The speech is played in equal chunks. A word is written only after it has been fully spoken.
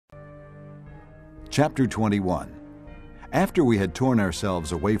Chapter 21. After we had torn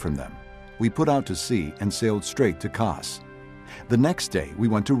ourselves away from them, we put out to sea and sailed straight to Kos. The next day we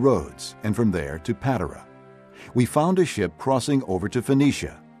went to Rhodes, and from there to Patara. We found a ship crossing over to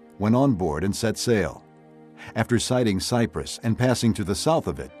Phoenicia, went on board and set sail. After sighting Cyprus and passing to the south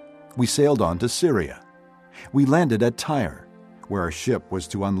of it, we sailed on to Syria. We landed at Tyre, where our ship was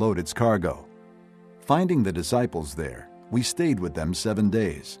to unload its cargo. Finding the disciples there, we stayed with them 7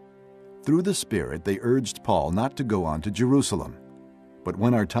 days. Through the Spirit, they urged Paul not to go on to Jerusalem. But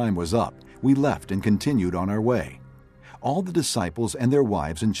when our time was up, we left and continued on our way. All the disciples and their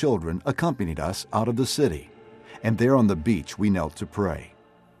wives and children accompanied us out of the city, and there on the beach we knelt to pray.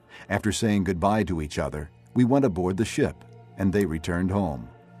 After saying goodbye to each other, we went aboard the ship, and they returned home.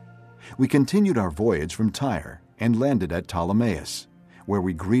 We continued our voyage from Tyre and landed at Ptolemais, where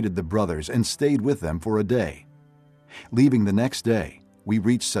we greeted the brothers and stayed with them for a day. Leaving the next day, we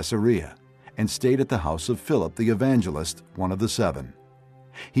reached Caesarea and stayed at the house of Philip the evangelist, one of the 7.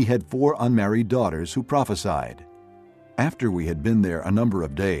 He had 4 unmarried daughters who prophesied. After we had been there a number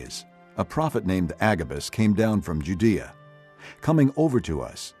of days, a prophet named Agabus came down from Judea. Coming over to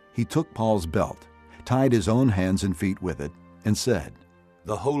us, he took Paul's belt, tied his own hands and feet with it, and said,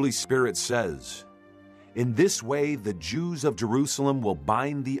 "The Holy Spirit says, 'In this way the Jews of Jerusalem will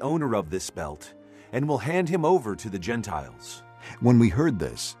bind the owner of this belt and will hand him over to the Gentiles.'" When we heard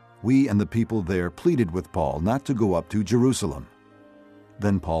this, we and the people there pleaded with Paul not to go up to Jerusalem.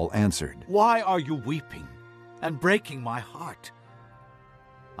 Then Paul answered, "Why are you weeping and breaking my heart?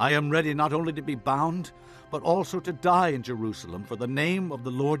 I am ready not only to be bound, but also to die in Jerusalem for the name of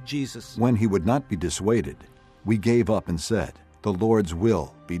the Lord Jesus." When he would not be dissuaded, we gave up and said, "The Lord's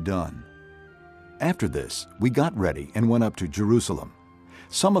will be done." After this, we got ready and went up to Jerusalem.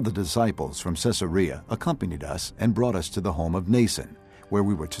 Some of the disciples from Caesarea accompanied us and brought us to the home of Nason, where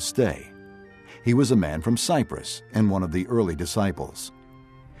we were to stay. He was a man from Cyprus and one of the early disciples.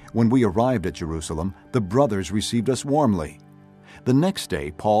 When we arrived at Jerusalem, the brothers received us warmly. The next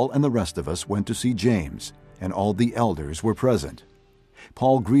day, Paul and the rest of us went to see James, and all the elders were present.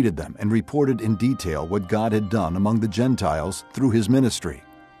 Paul greeted them and reported in detail what God had done among the Gentiles through his ministry.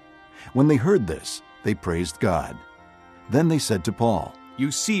 When they heard this, they praised God. Then they said to Paul, "You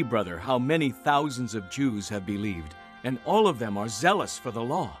see, brother, how many thousands of Jews have believed, and all of them are zealous for the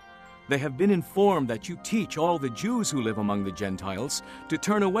law. They have been informed that you teach all the Jews who live among the Gentiles to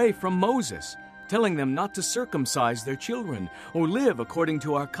turn away from Moses, telling them not to circumcise their children or live according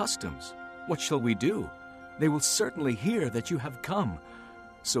to our customs. What shall we do? They will certainly hear that you have come.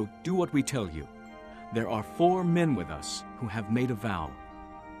 So do what we tell you. There are 4 men with us who have made a vow.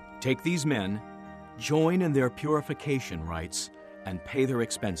 Take these men, join in their purification rites, and pay their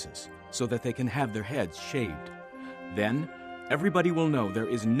expenses, so that they can have their heads shaved. Then everybody will know there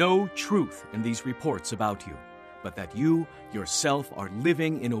is no truth in these reports about you, but that you yourself are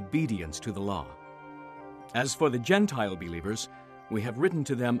living in obedience to the law. As for the Gentile believers, we have written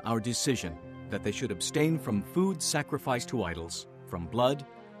to them our decision that they should abstain from food sacrificed to idols, from blood,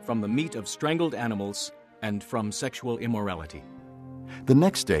 from the meat of strangled animals, and from sexual immorality." The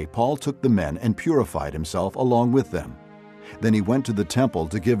next day, Paul took the men and purified himself along with them. Then he went to the temple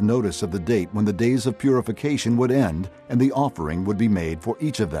to give notice of the date when the days of purification would end and the offering would be made for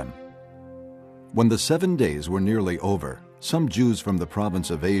each of them. When the 7 days were nearly over, some Jews from the province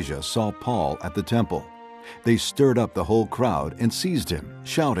of Asia saw Paul at the temple. They stirred up the whole crowd and seized him,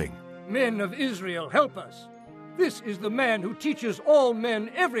 shouting, "Men of Israel, help us! This is the man who teaches all men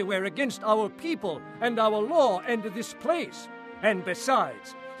everywhere against our people and our law and this place. And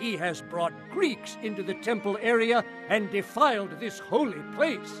besides, he has brought Greeks into the temple area and defiled this holy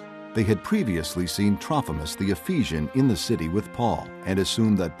place." They had previously seen Trophimus the Ephesian in the city with Paul and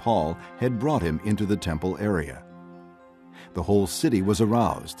assumed that Paul had brought him into the temple area. The whole city was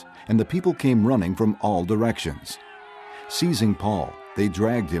aroused, and the people came running from all directions. Seizing Paul, they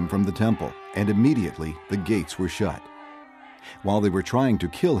dragged him from the temple, and immediately the gates were shut. While they were trying to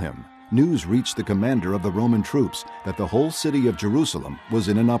kill him, news reached the commander of the Roman troops that the whole city of Jerusalem was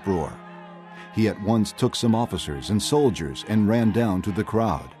in an uproar. He at once took some officers and soldiers and ran down to the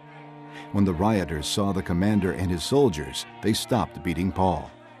crowd. When the rioters saw the commander and his soldiers, they stopped beating Paul.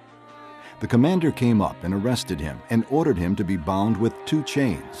 The commander came up and arrested him and ordered him to be bound with 2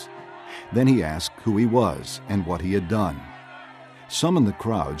 chains. Then he asked who he was and what he had done. Some in the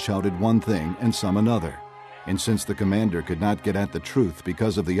crowd shouted one thing and some another. And since the commander could not get at the truth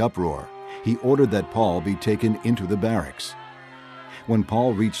because of the uproar, he ordered that Paul be taken into the barracks. When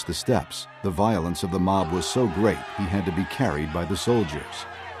Paul reached the steps, the violence of the mob was so great he had to be carried by the soldiers.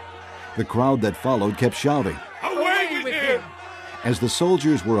 The crowd that followed kept shouting, "Away with him!" As the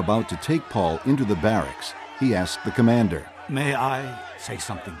soldiers were about to take Paul into the barracks, he asked the commander. May I say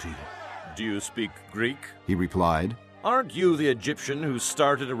something to you? Do you speak Greek? He replied, Aren't you the Egyptian who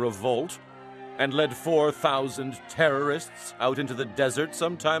started a revolt and led 4,000 terrorists out into the desert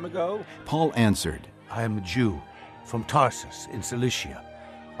some time ago? Paul answered, I am a Jew from Tarsus in Cilicia,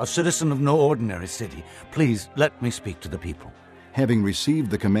 a citizen of no ordinary city. Please let me speak to the people. Having received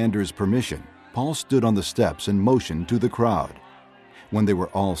the commander's permission, Paul stood on the steps and motioned to the crowd. When they were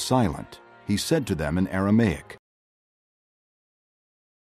all silent, he said to them in Aramaic,